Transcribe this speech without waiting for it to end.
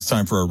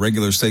time for our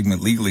regular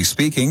segment, Legally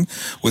Speaking,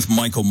 with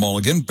Michael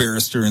Mulligan,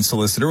 barrister and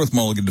solicitor with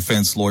Mulligan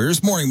Defense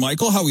Lawyers. Morning,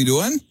 Michael. How are we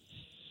doing?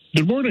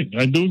 Good morning.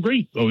 I'm doing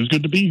great. Always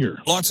good to be here.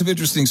 Lots of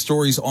interesting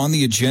stories on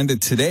the agenda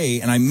today,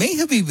 and I may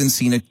have even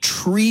seen a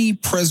tree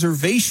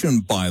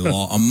preservation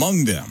bylaw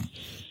among them.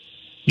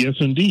 Yes,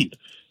 indeed.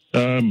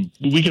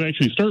 We can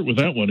actually start with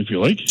that one if you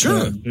like.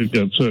 Sure.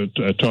 It's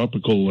a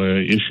topical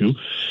issue.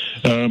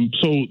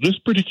 So this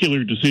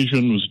particular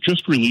decision was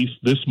just released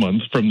this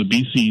month from the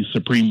BC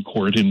Supreme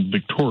Court in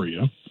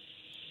Victoria.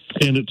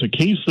 And it's a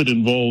case that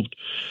involved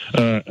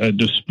a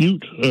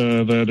dispute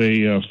that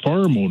a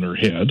farm owner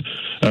had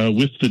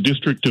with the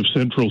District of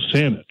Central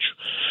Saanich.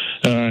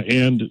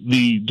 And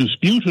the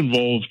dispute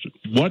involved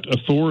what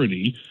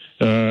authority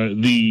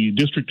the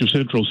District of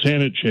Central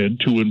Saanich had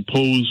to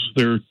impose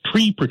their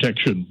tree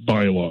protection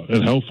bylaw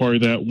and how far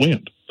that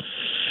went.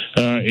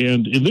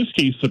 And in this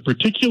case, the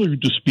particular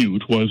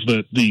dispute was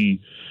that the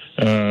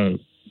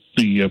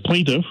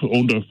plaintiff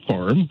owned a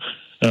farm,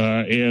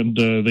 and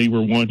they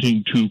were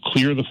wanting to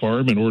clear the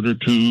farm in order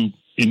to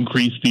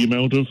increase the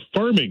amount of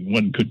farming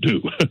one could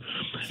do.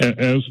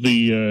 As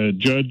the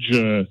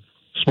judge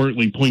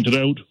smartly pointed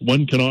out,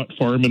 one cannot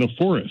farm in a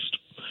forest.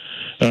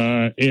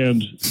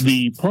 And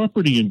the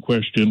property in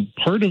question,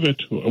 part of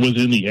it was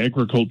in the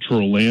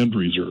agricultural land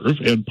reserve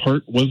and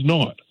part was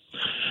not.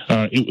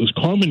 It was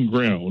common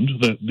ground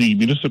that the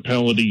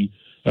municipality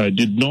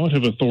did not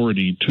have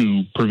authority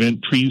to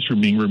prevent trees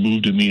from being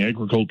removed in the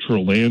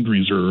agricultural land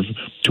reserve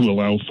to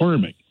allow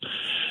farming.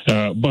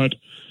 But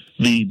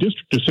the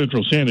District of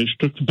Central Saanich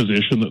took the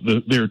position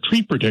that their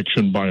tree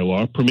protection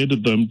bylaw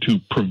permitted them to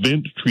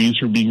prevent trees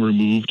from being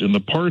removed in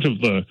the part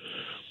of the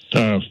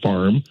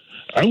farm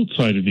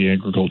outside of the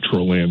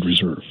agricultural land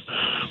reserve.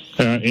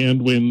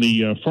 And when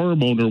the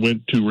farm owner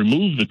went to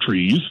remove the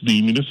trees,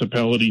 the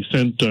municipality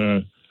sent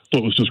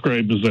what was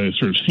described as a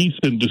sort of cease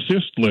and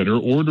desist letter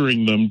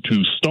ordering them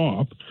to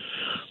stop.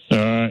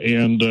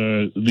 And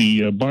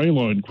the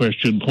bylaw in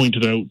question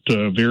pointed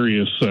out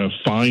various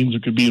fines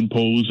that could be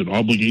imposed and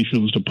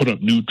obligations to put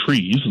up new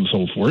trees and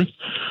so forth.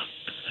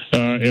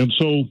 And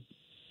so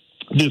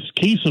this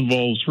case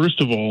involves,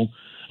 first of all,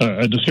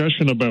 a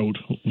discussion about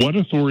what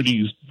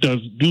authorities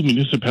do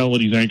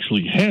municipalities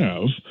actually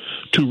have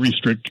to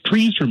restrict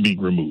trees from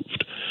being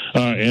removed.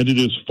 And it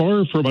is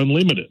far from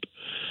unlimited.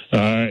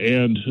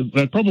 And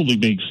that probably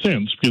makes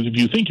sense, because if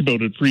you think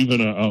about it for even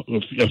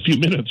a few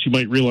minutes, you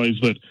might realize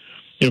that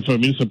if a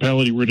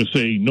municipality were to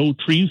say no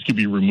trees can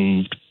be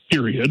removed,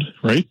 period,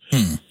 right?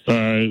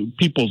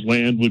 People's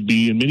land would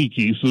be, in many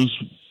cases,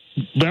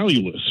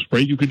 valueless,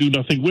 right? You could do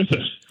nothing with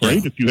it, right?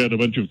 Yeah. If you had a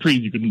bunch of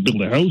trees, you couldn't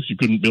build a house, you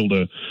couldn't build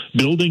a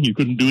building, you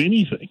couldn't do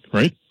anything,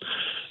 right?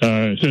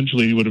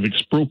 Essentially, you would have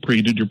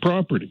expropriated your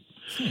property.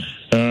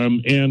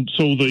 And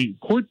so the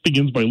court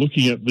begins by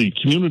looking at the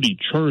community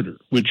charter,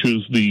 which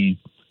is the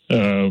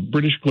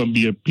British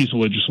Columbia piece of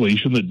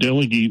legislation that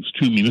delegates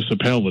to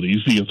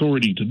municipalities the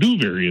authority to do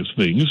various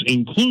things,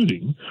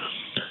 including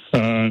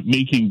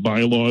making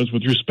bylaws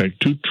with respect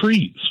to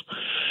trees.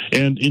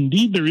 And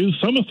indeed, there is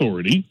some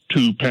authority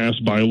to pass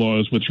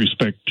bylaws with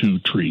respect to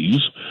trees,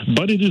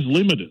 but it is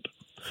limited.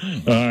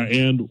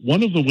 And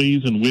one of the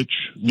ways in which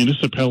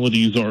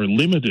municipalities are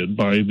limited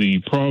by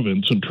the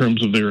province in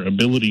terms of their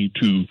ability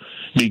to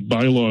make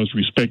bylaws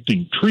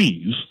respecting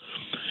trees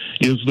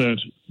is that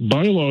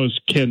bylaws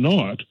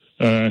cannot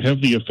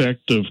have the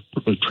effect of,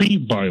 tree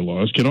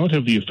bylaws cannot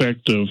have the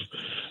effect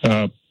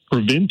of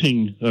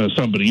preventing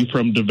somebody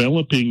from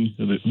developing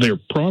their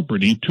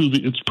property to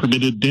its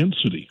permitted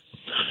density.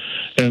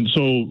 And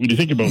so when you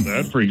think about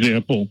that, for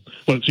example,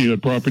 let's say you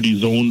had property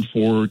zoned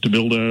to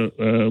build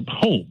a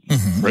home,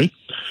 right?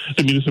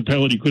 The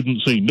municipality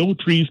couldn't say, no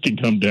trees can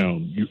come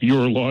down.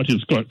 Your lot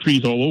has got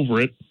trees all over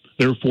it,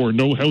 therefore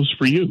no house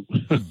for you,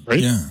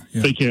 right? Yeah.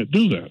 They can't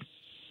do that.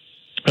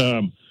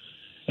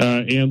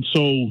 And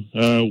so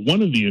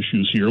one of the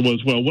issues here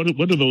was, well, what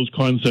do those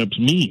concepts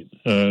mean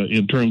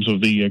in terms of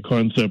the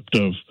concept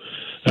of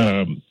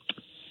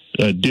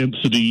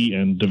density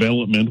and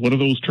development? What do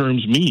those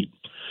terms mean?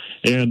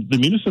 And the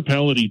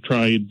municipality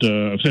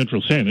of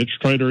Central Saanich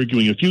tried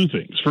arguing a few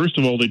things. First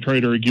of all, they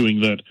tried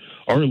arguing that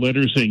our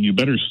letter saying you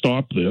better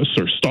stop this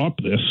or stop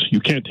this, you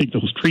can't take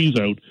those trees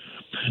out,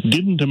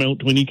 didn't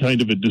amount to any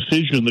kind of a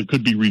decision that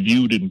could be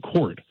reviewed in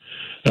court.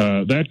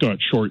 That got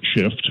short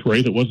shift,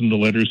 right? It wasn't a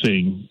letter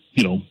saying,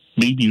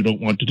 maybe you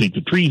don't want to take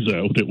the trees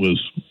out. It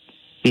was,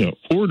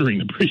 ordering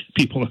the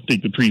people to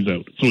take the trees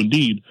out. So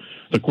indeed,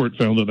 the court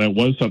found that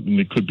was something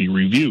that could be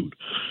reviewed.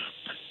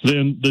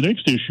 Then the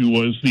next issue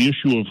was the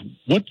issue of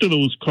what do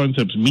those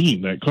concepts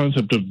mean, that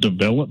concept of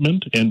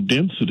development and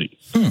density,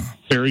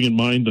 bearing in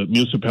mind that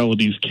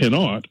municipalities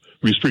cannot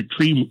restrict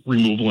tree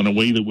removal in a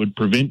way that would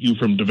prevent you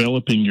from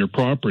developing your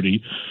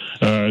property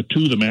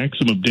to the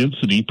maximum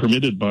density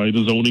permitted by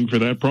the zoning for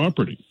that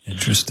property.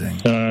 Interesting.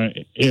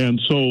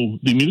 And so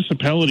the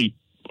municipality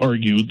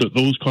argued that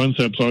those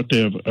concepts ought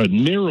to have a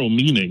narrow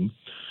meaning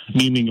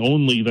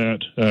only that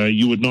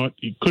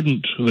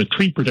the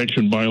tree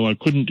protection bylaw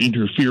couldn't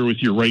interfere with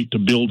your right to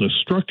build a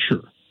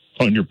structure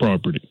on your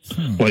property,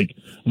 like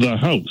the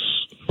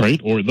house, right,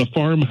 or the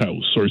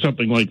farmhouse, or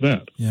something like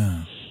that.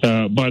 Yeah.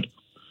 But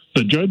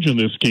the judge in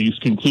this case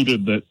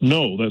concluded that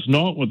no, that's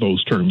not what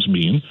those terms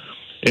mean.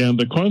 And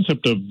the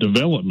concept of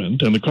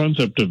development and the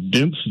concept of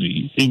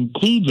density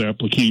includes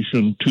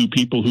application to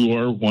people who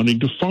are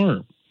wanting to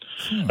farm.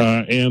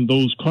 And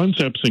those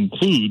concepts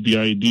include the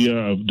idea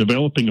of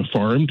developing a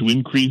farm to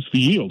increase the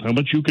yield, how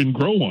much you can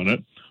grow on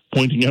it,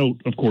 pointing out,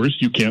 of course,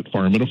 you can't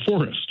farm in a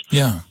forest.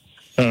 Yeah.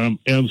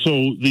 And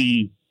so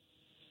the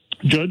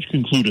judge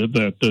concluded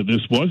that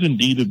this was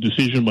indeed a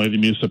decision by the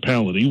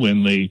municipality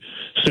when they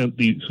sent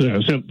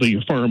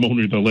the farm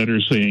owner the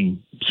letter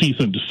saying cease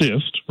and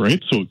desist,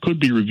 right? So it could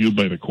be reviewed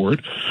by the court.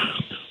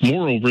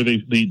 Moreover,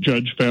 the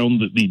judge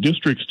found that the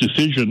district's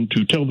decision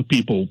to tell the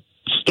people,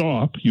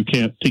 stop, you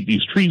can't take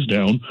these trees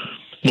down,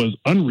 was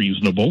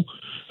unreasonable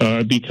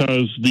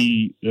because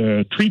the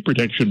tree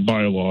protection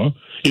bylaw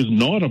is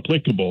not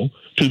applicable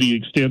to the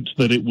extent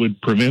that it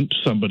would prevent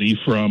somebody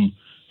from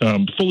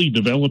fully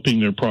developing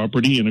their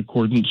property in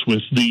accordance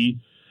with the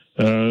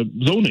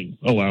zoning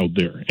allowed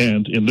there.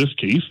 And in this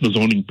case, the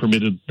zoning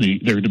permitted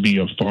there to be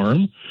a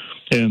farm,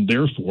 and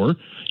therefore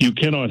you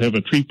cannot have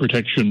a tree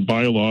protection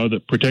bylaw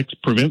that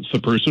prevents the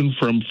person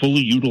from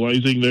fully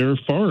utilizing their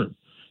farm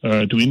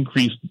to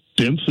increase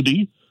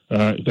density,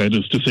 that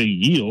is to say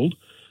yield,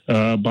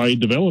 by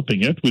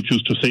developing it, which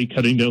is to say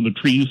cutting down the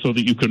trees so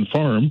that you can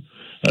farm,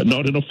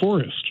 not in a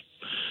forest.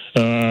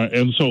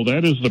 And so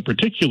that is the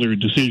particular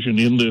decision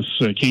in this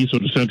case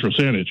of the Central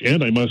Saanich.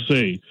 And I must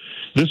say,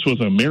 this was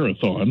a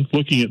marathon.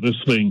 Looking at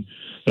this thing,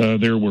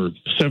 there were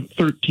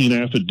 13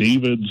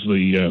 affidavits,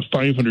 the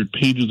 500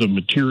 pages of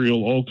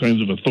material, all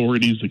kinds of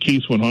authorities. The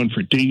case went on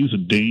for days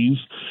and days.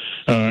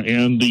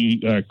 And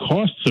the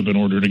costs have been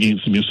ordered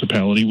against the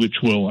municipality, which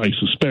will, I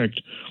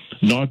suspect,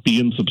 not be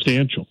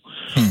insubstantial.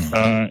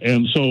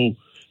 And so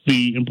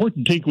the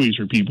important takeaways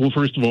for people,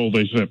 first of all,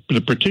 is that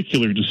the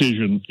particular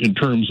decision in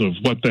terms of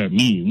what that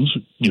means,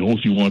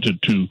 if you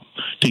wanted to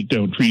take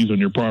down trees on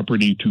your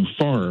property to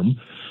farm,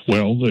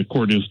 well, the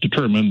court has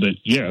determined that,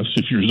 yes,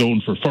 if you're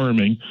zoned for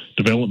farming,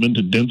 development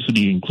and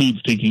density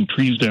includes taking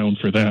trees down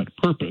for that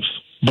purpose.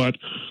 But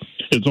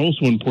it's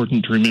also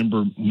important to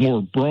remember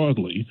more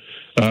broadly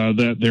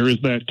that there is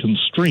that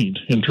constraint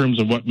in terms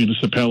of what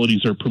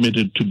municipalities are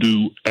permitted to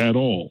do at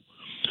all.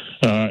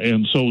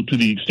 And so to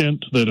the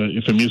extent that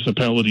if a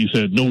municipality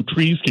said no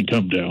trees can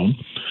come down,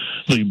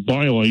 the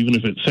bylaw, even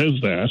if it says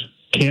that,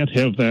 can't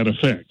have that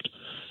effect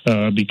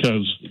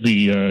because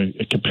the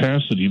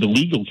capacity, the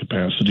legal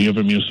capacity of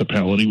a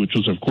municipality, which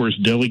is, of course,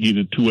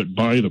 delegated to it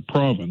by the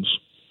province,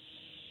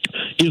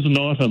 is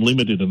not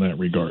unlimited in that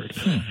regard.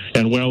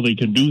 And while they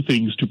can do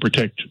things to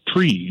protect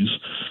trees,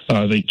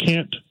 they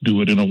can't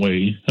do it in a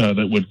way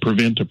that would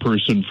prevent a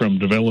person from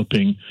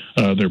developing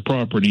their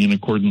property in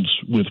accordance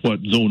with what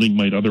zoning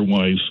might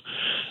otherwise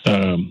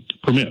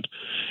permit.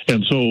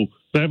 And so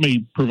that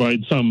may provide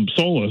some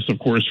solace, of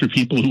course, for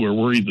people who are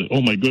worried that,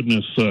 oh my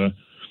goodness,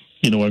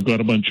 I've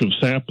got a bunch of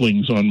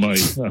saplings on my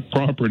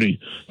property.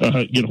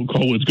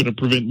 COLA's going to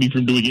prevent me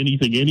from doing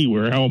anything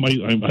anywhere. How am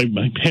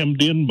I'm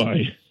hemmed in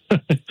by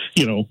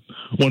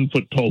 1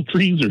 foot tall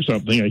trees or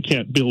something. I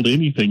can't build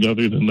anything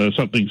other than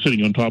something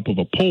sitting on top of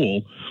a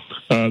pole.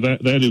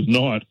 That is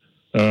not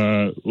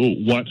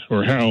what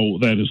or how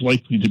that is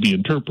likely to be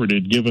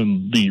interpreted,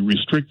 given the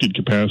restricted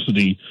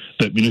capacity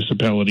that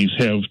municipalities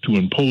have to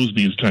impose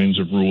these kinds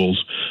of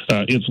rules.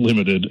 It's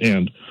limited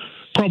and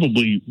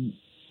probably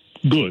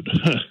good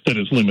that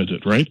it's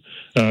limited, right?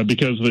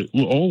 Because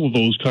all of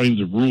those kinds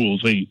of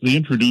rules, they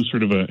introduce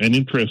sort of an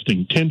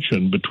interesting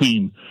tension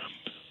between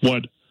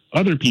what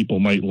other people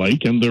might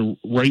like and the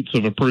rights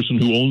of a person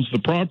who owns the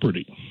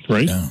property,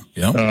 right?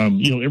 Yeah.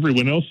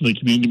 Everyone else in the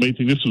community might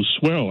think this is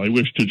swell. I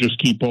wish to just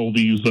keep all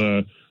these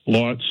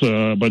lots,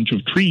 a bunch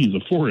of trees,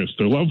 a forest.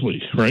 They're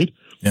lovely, right?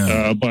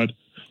 Yeah. But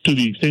to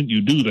the extent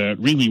you do that,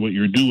 really what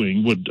you're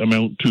doing would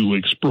amount to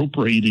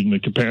expropriating the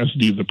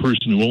capacity of the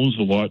person who owns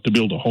the lot to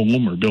build a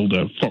home or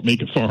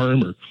make a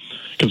farm or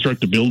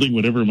construct a building,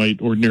 whatever might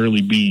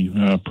ordinarily be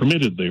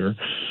permitted there.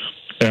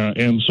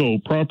 And so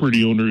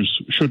property owners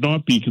should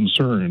not be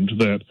concerned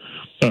that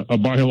a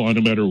bylaw,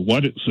 no matter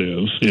what it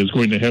says, is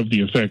going to have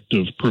the effect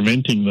of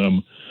preventing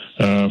them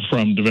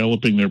from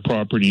developing their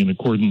property in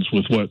accordance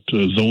with what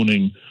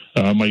zoning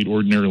might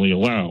ordinarily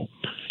allow.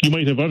 You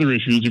might have other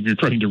issues if you're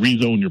trying to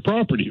rezone your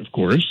property, of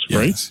course, yes,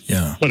 right?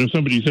 Yeah. But if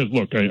somebody says,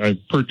 look, I've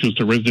purchased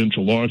a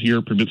residential lot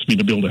here, permits me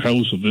to build a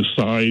house of this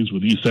size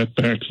with these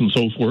setbacks and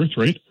so forth,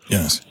 right?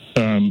 Yes.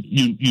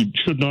 You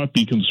should not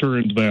be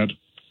concerned that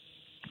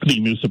the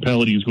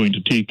municipality is going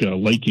to take a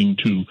liking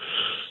to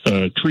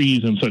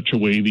trees in such a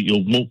way that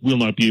you will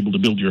not be able to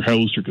build your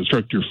house or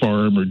construct your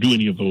farm or do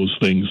any of those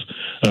things.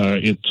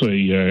 It's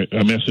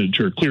a message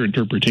or clear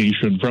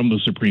interpretation from the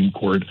Supreme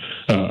Court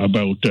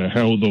about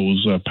how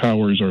those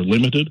powers are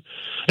limited.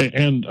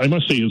 And I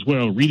must say as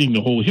well, reading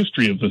the whole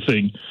history of the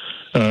thing,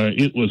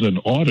 it was an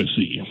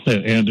odyssey,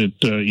 and it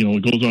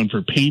goes on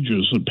for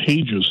pages and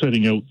pages,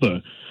 setting out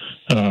the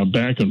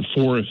back and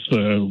forth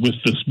with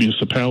this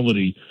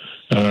municipality,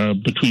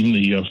 between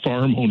the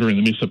farm owner and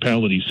the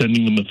municipality,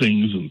 sending them the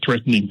things and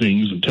threatening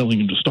things and telling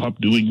them to stop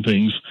doing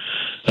things,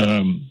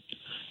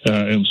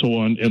 and so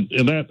on.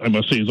 And that, I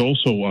must say, is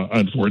also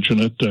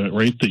unfortunate,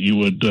 right, that you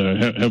would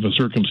have a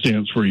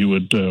circumstance where you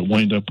would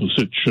wind up with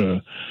such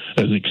an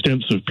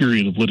extensive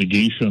period of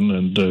litigation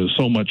and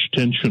so much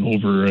tension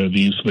over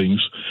these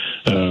things.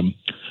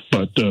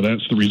 But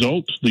that's the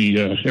result.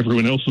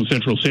 Everyone else in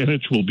Central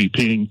Saanich will be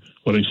paying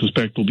what I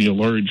suspect will be a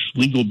large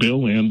legal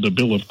bill and a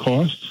bill of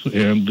costs,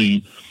 and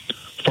the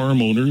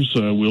farm owners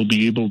will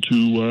be able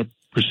to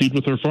proceed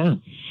with their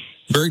farm.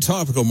 Very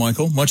topical,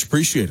 Michael. Much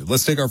appreciated.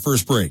 Let's take our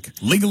first break.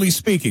 Legally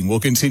Speaking,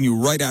 we'll continue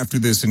right after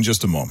this in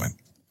just a moment.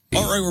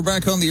 All right, we're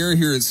back on the air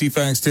here at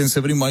CFAX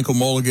 1070. Michael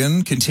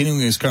Mulligan,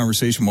 continuing his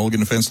conversation, Mulligan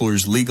Defense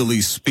Lawyers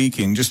Legally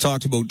Speaking, just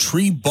talked about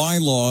tree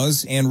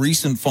bylaws and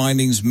recent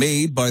findings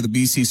made by the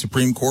BC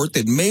Supreme Court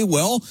that may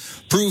well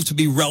prove to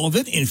be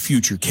relevant in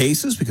future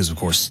cases because, of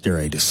course,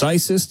 stare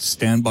decisis,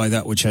 stand by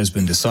that which has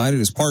been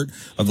decided as part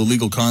of the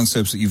legal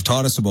concepts that you've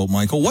taught us about,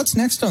 Michael. What's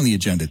next on the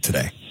agenda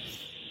today?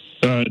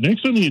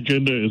 Next on the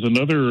agenda is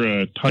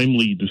another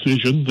timely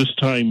decision, this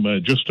time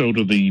just out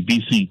of the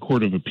BC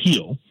Court of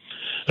Appeal.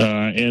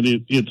 And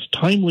it's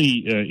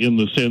timely in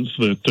the sense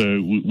that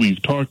we've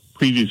talked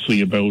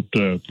previously about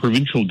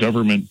provincial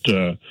government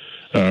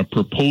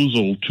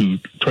proposal to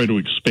try to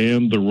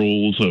expand the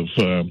roles of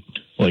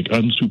like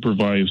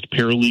unsupervised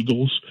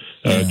paralegals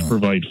to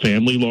provide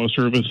family law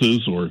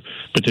services, or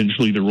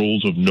potentially the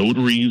roles of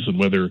notaries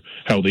and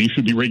how they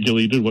should be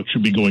regulated, what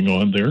should be going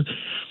on there.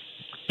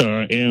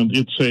 And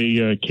it's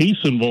a case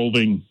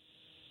involving,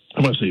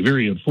 I must say, a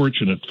very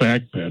unfortunate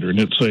fact pattern.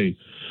 It's a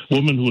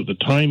woman who, at the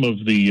time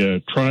of the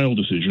trial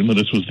decision, and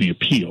this was the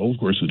appeal, of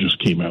course, it just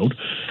came out,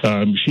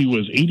 she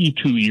was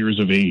 82 years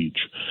of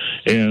age,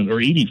 or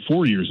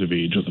 84 years of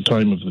age at the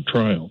time of the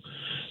trial.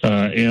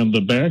 And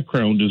the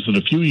background is that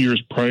a few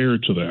years prior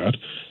to that,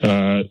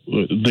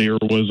 there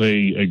was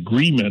a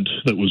agreement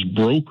that was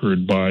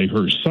brokered by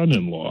her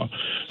son-in-law,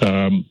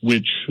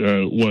 which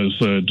was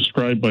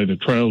described by the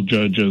trial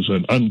judge as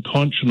an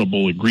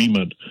unconscionable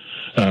agreement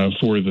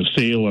for the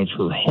sale of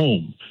her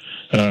home.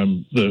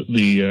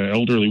 The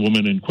elderly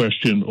woman in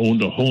question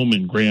owned a home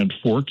in Grand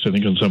Forks, I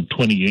think on some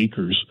 20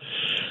 acres.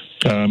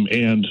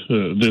 And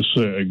this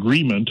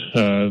agreement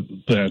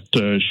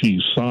that she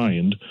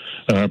signed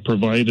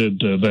provided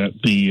that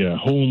the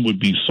home would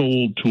be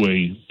sold to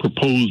a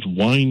proposed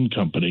wine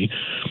company.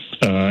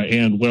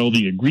 And while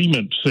the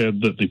agreement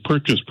said that the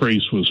purchase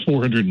price was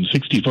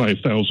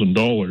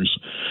 $465,000,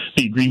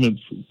 the agreement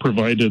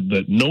provided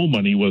that no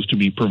money was to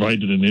be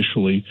provided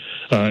initially,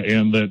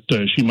 and that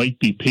she might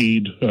be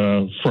paid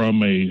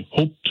from a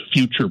hoped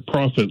future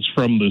profits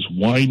from this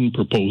wine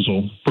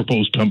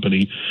proposed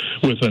company,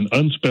 with an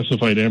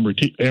unspecified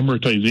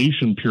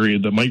amortization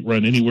period that might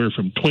run anywhere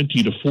from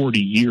 20 to 40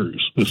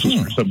 years. This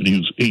is for somebody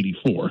who's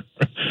 84.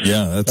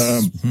 Yeah,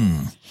 that's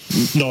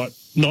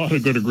not a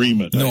good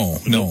agreement. No.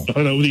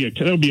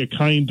 That would be a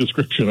kind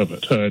description of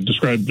it,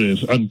 described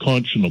as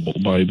unconscionable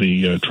by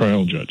the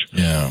trial judge.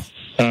 Yeah.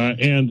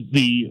 And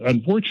the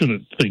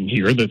unfortunate thing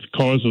here, that's the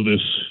cause of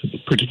this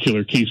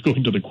particular case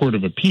going to the Court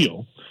of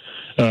Appeal,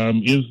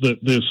 is that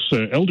this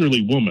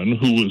elderly woman,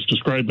 who was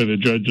described by the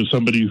judge as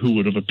somebody who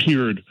would have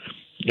appeared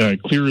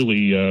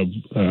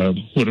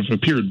would have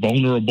appeared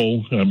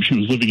vulnerable. She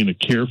was living in a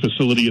care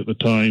facility at the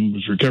time,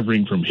 was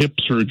recovering from hip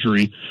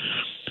surgery,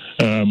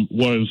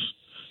 was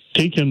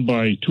taken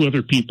by two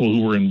other people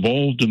who were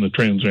involved in the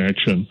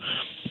transaction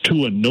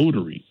to a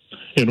notary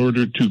in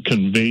order to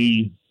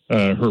convey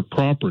her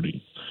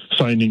property,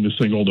 signing this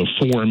thing called a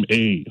Form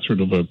A,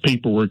 sort of a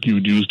paperwork you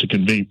would use to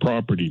convey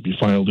property, be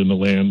filed in the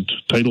land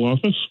title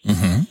office.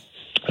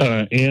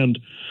 And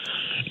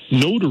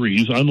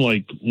notaries,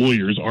 unlike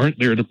lawyers, aren't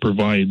there to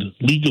provide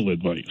legal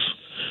advice.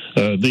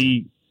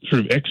 They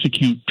sort of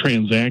execute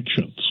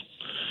transactions.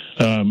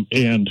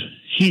 And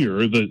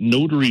here, the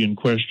notary in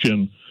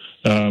question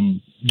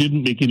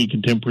didn't make any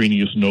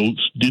contemporaneous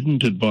notes,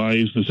 didn't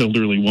advise this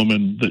elderly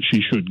woman that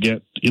she should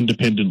get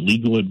independent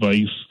legal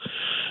advice,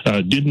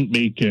 didn't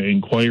make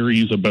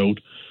inquiries about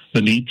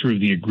the nature of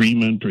the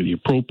agreement or the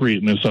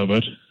appropriateness of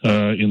it.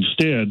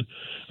 Instead,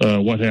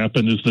 what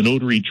happened is the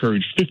notary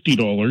charged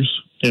 $50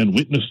 and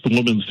witnessed the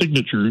woman's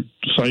signature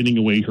signing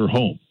away her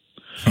home.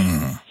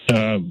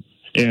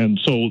 And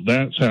so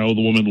that's how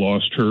the woman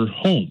lost her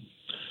home.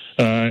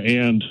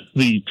 And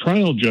the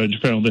trial judge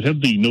found that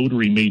had the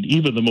notary made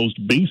even the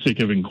most basic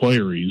of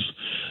inquiries,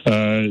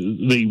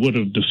 they would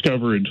have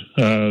discovered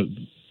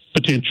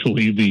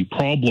potentially the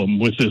problem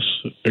with this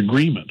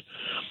agreement.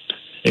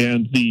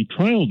 And the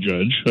trial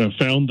judge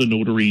found the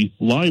notary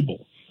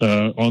liable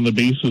on the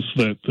basis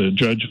that the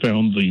judge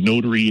found the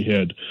notary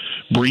had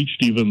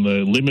breached even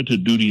the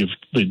limited duty of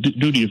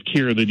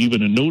care that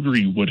even a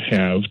notary would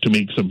have to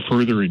make some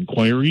further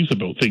inquiries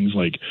about things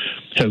like,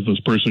 has this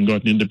person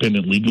gotten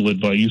independent legal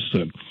advice,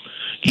 and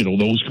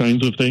those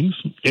kinds of things.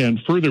 And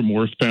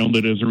furthermore, found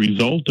that as a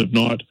result of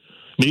not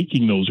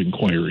making those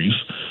inquiries,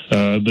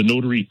 the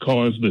notary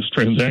caused this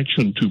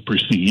transaction to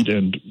proceed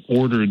and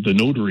ordered the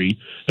notary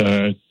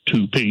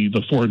to pay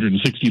the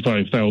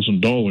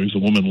 $465,000 the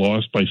woman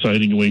lost by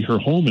signing away her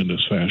home in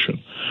this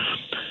fashion.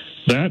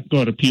 That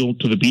got appealed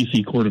to the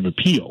BC Court of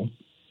Appeal,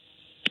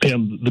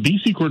 and the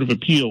BC Court of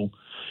Appeal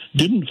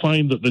didn't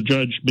find that the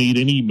judge made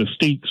any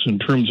mistakes in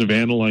terms of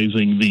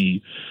analyzing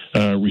the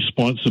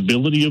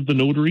responsibility of the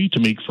notary to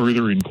make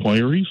further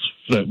inquiries.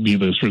 That would be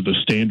the sort of the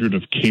standard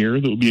of care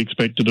that would be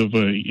expected of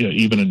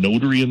even a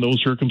notary in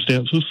those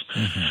circumstances.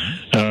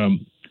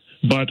 Mm-hmm.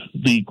 But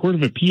the Court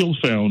of Appeal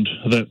found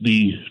that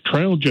the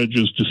trial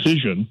judge's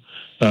decision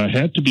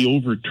had to be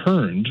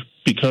overturned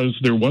because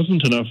there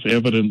wasn't enough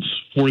evidence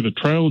for the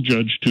trial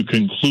judge to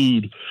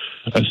conclude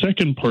a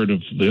second part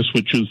of this,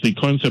 which is the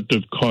concept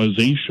of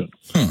causation.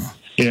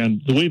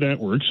 And the way that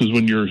works is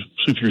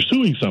if you're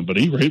suing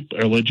somebody, right,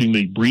 alleging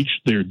they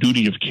breached their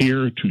duty of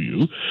care to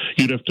you,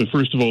 you'd have to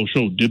first of all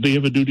show, did they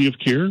have a duty of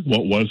care?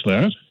 What was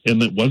that?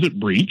 And that was it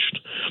breached?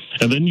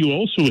 And then you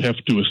also have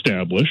to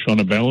establish on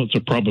a balance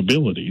of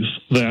probabilities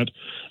that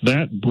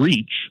that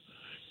breach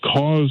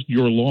caused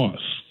your loss.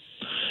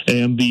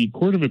 And the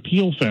Court of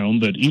Appeal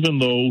found that even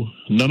though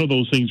none of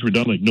those things were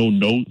done, like no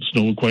notes,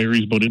 no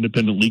inquiries about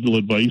independent legal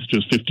advice,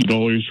 just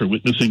 $50 for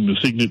witnessing the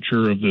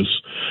signature of this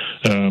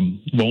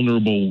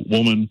vulnerable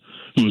woman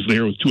who was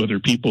there with two other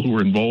people who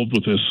were involved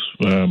with this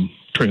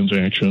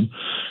transaction,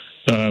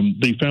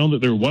 they found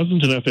that there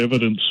wasn't enough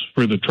evidence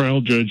for the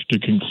trial judge to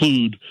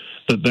conclude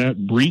that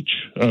that breach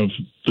of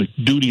the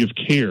duty of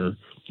care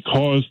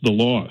caused the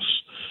loss.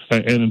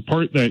 And in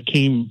part that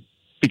came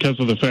because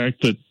of the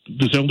fact that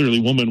this elderly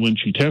woman, when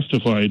she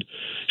testified,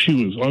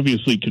 she was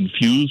obviously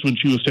confused when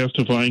she was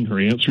testifying. Her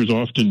answers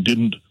often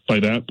didn't, by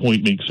that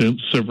point, make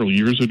sense. Several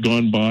years had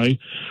gone by.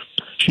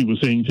 She was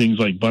saying things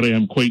like, but I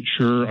am quite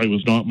sure I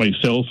was not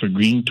myself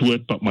agreeing to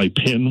it, but my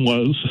pen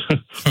was.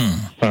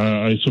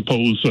 I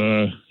suppose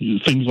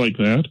things like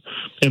that.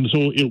 And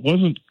so it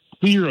wasn't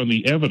clear on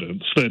the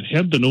evidence that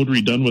had the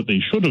notary done what they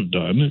should have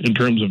done in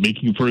terms of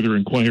making further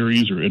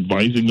inquiries or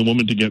advising the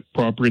woman to get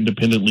proper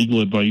independent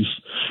legal advice,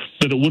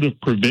 that it would have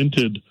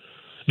prevented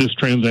this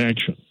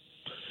transaction.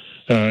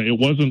 It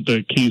wasn't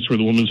a case where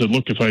the woman said,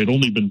 look, if I had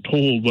only been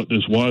told what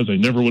this was, I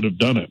never would have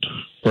done it,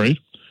 right?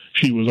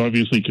 She was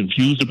obviously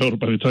confused about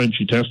it by the time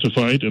she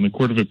testified, and the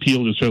Court of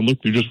Appeal just said,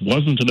 look, there just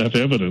wasn't enough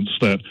evidence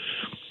that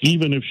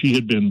even if she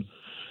had been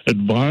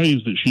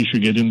advised that she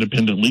should get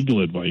independent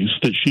legal advice,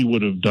 that she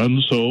would have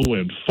done so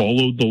and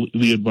followed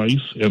the advice.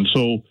 And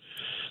so,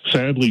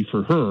 sadly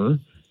for her,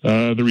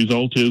 the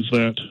result is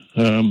that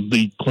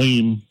the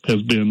claim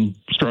has been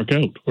struck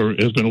out, or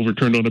has been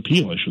overturned on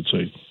appeal, I should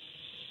say.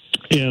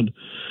 And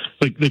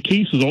the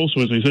case is also,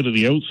 as I said at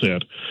the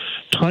outset,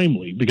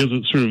 timely, because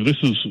it's this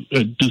is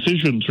a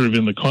decision sort of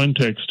in the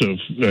context of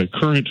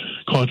current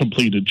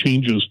contemplated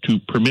changes to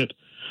permit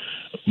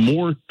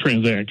more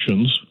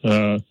transactions,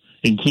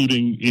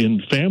 including in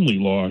family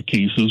law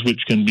cases,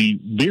 which can be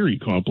very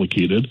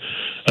complicated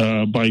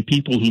by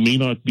people who may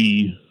not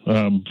be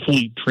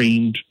fully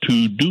trained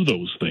to do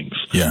those things.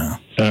 Yeah.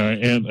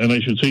 And I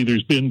should say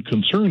there's been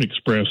concern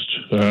expressed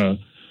to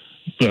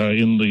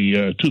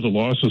the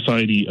Law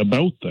Society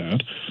about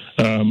that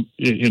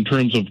in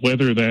terms of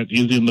whether that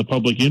is in the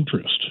public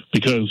interest,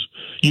 because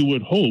you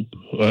would hope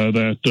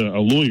that a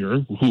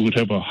lawyer who would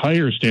have a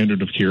higher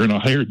standard of care and a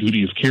higher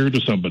duty of care to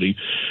somebody,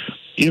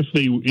 if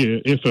a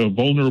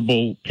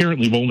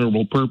apparently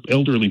vulnerable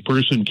elderly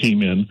person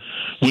came in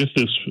with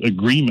this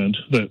agreement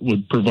that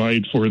would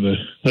provide for the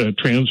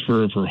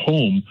transfer of her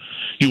home,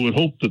 you would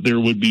hope that there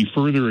would be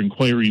further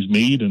inquiries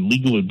made and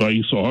legal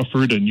advice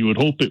offered, and you would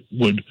hope it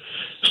would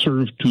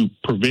serve to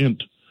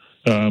prevent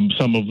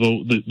some of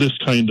this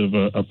kind of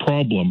a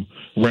problem,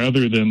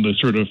 rather than the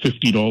sort of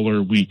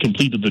 $50 we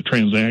completed the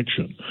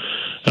transaction.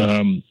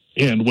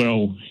 And,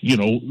 well,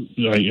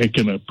 I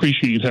can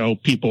appreciate how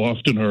people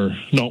often are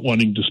not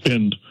wanting to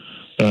spend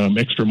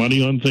extra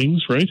money on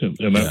things, right?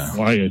 And that's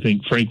why I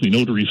think, frankly,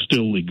 notaries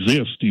still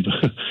exist.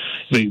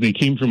 They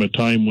came from a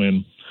time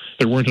when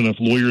there weren't enough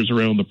lawyers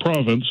around the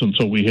province, and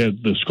so we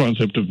had this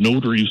concept of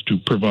notaries to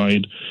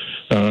provide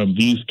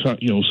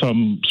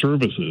some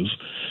services.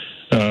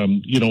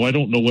 I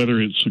don't know whether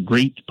it's a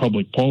great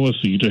public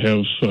policy to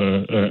have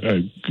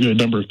a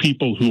number of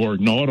people who are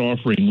not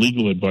offering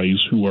legal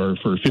advice, who are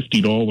for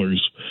 $50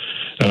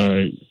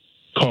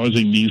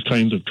 causing these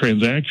kinds of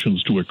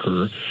transactions to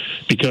occur,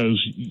 because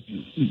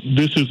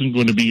this isn't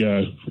going to be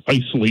a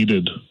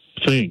isolated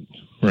thing,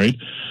 right?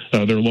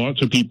 There are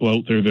lots of people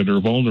out there that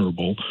are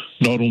vulnerable,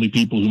 not only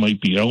people who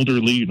might be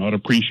elderly, not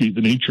appreciate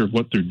the nature of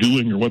what they're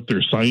doing or what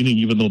they're signing,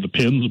 even though the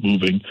pen's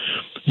moving,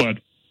 but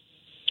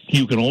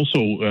you can also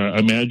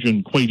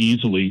imagine quite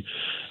easily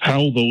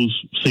how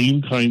those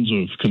same kinds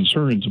of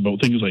concerns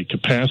about things like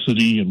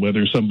capacity and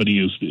whether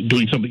somebody is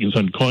doing something is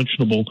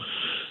unconscionable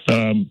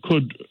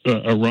could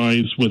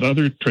arise with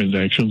other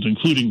transactions,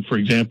 including, for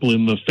example,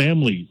 in the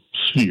family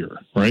sphere,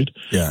 right?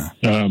 Yeah.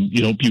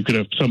 You could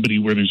have somebody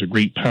where there's a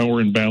great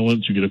power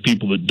imbalance. You could have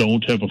people that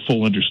don't have a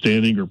full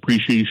understanding or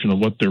appreciation of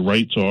what their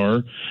rights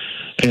are.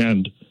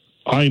 And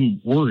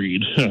I'm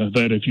worried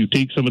that if you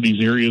take some of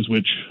these areas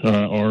which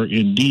are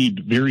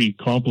indeed very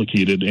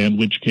complicated and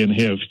which can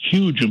have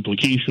huge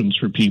implications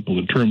for people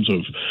in terms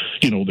of,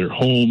 their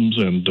homes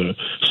and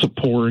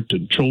support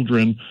and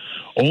children,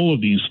 all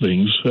of these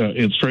things,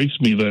 it strikes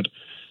me that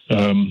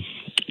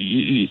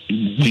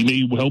we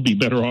may well be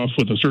better off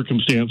with a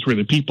circumstance where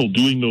the people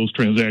doing those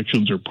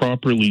transactions are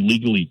properly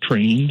legally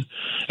trained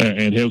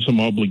and have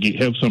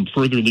some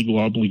further legal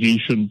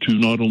obligation to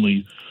not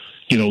only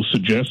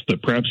suggest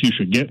that perhaps you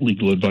should get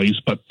legal advice,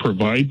 but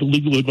provide the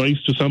legal advice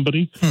to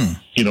somebody.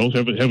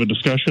 Have a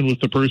discussion with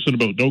the person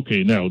about,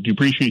 okay, now, do you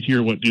appreciate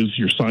here what is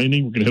you're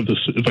signing? We're going to have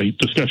this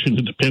discussion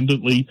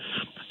independently.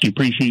 Do you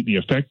appreciate the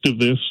effect of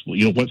this?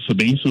 What's the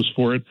basis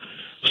for it?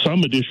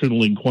 Some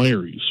additional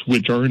inquiries,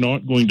 which are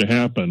not going to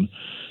happen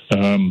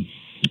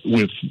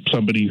with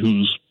somebody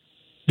who's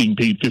being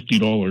paid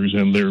 $50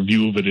 and their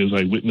view of it is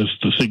I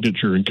witnessed the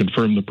signature and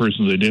confirmed the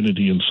person's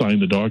identity and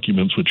signed the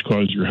documents which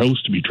caused your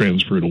house to be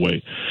transferred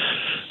away.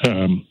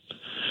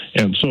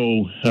 And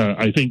so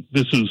I think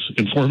this is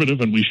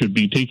informative, and we should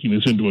be taking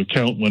this into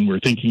account when we're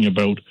thinking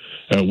about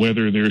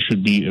whether there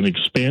should be an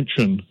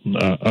expansion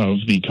of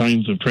the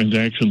kinds of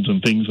transactions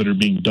and things that are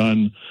being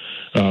done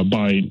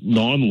by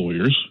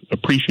non-lawyers,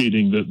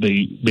 appreciating that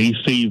they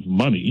save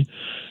money.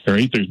 All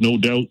right, there's no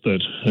doubt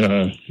that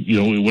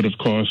it would have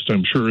cost,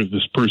 I'm sure,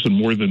 this person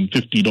more than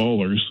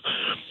 $50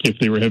 if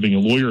they were having a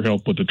lawyer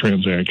help with the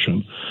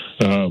transaction,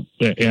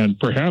 and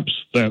perhaps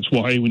that's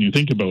why, when you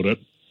think about it,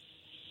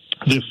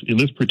 in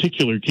this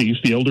particular case,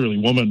 the elderly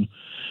woman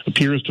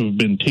appears to have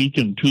been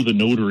taken to the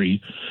notary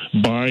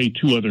by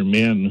two other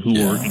men who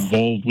were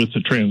involved with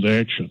the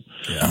transaction.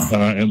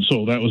 And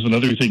so that was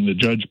another thing the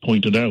judge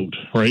pointed out,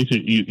 right?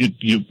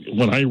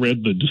 When I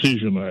read the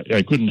decision,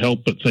 I couldn't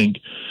help but think,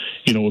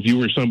 if you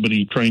were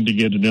somebody trying to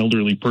get an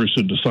elderly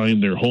person to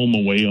sign their home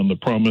away on the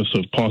promise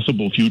of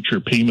possible future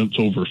payments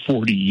over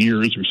 40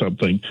 years or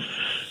something,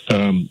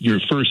 your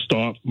first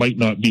stop might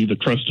not be the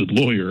trusted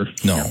lawyer.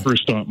 No. Your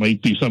first stop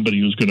might be somebody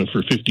who's going to,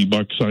 for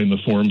 $50, sign the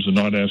forms and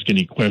not ask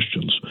any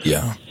questions.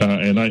 Yeah.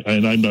 And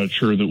I'm not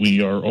sure that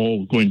we are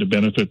all going to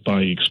benefit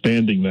by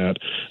expanding that.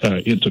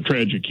 It's a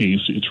tragic case.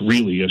 It's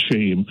really a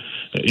shame.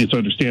 It's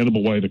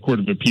understandable why the Court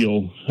of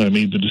Appeal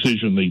made the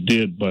decision they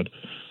did, but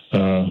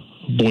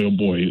boy, oh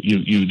boy,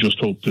 you just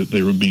hope that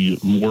there would be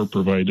more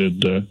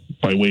provided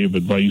by way of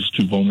advice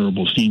to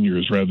vulnerable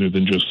seniors rather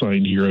than just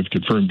sign here, I've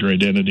confirmed your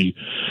identity,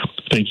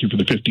 thank you for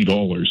the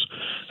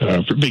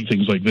 $50. For big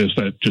things like this,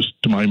 that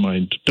just, to my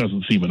mind,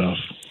 doesn't seem enough.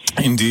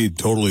 Indeed,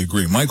 totally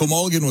agree. Michael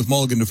Mulligan with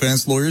Mulligan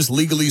Defense Lawyers,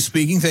 legally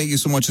speaking, thank you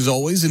so much as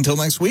always. Until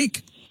next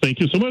week. Thank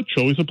you so much.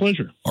 Always a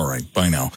pleasure. All right, bye now.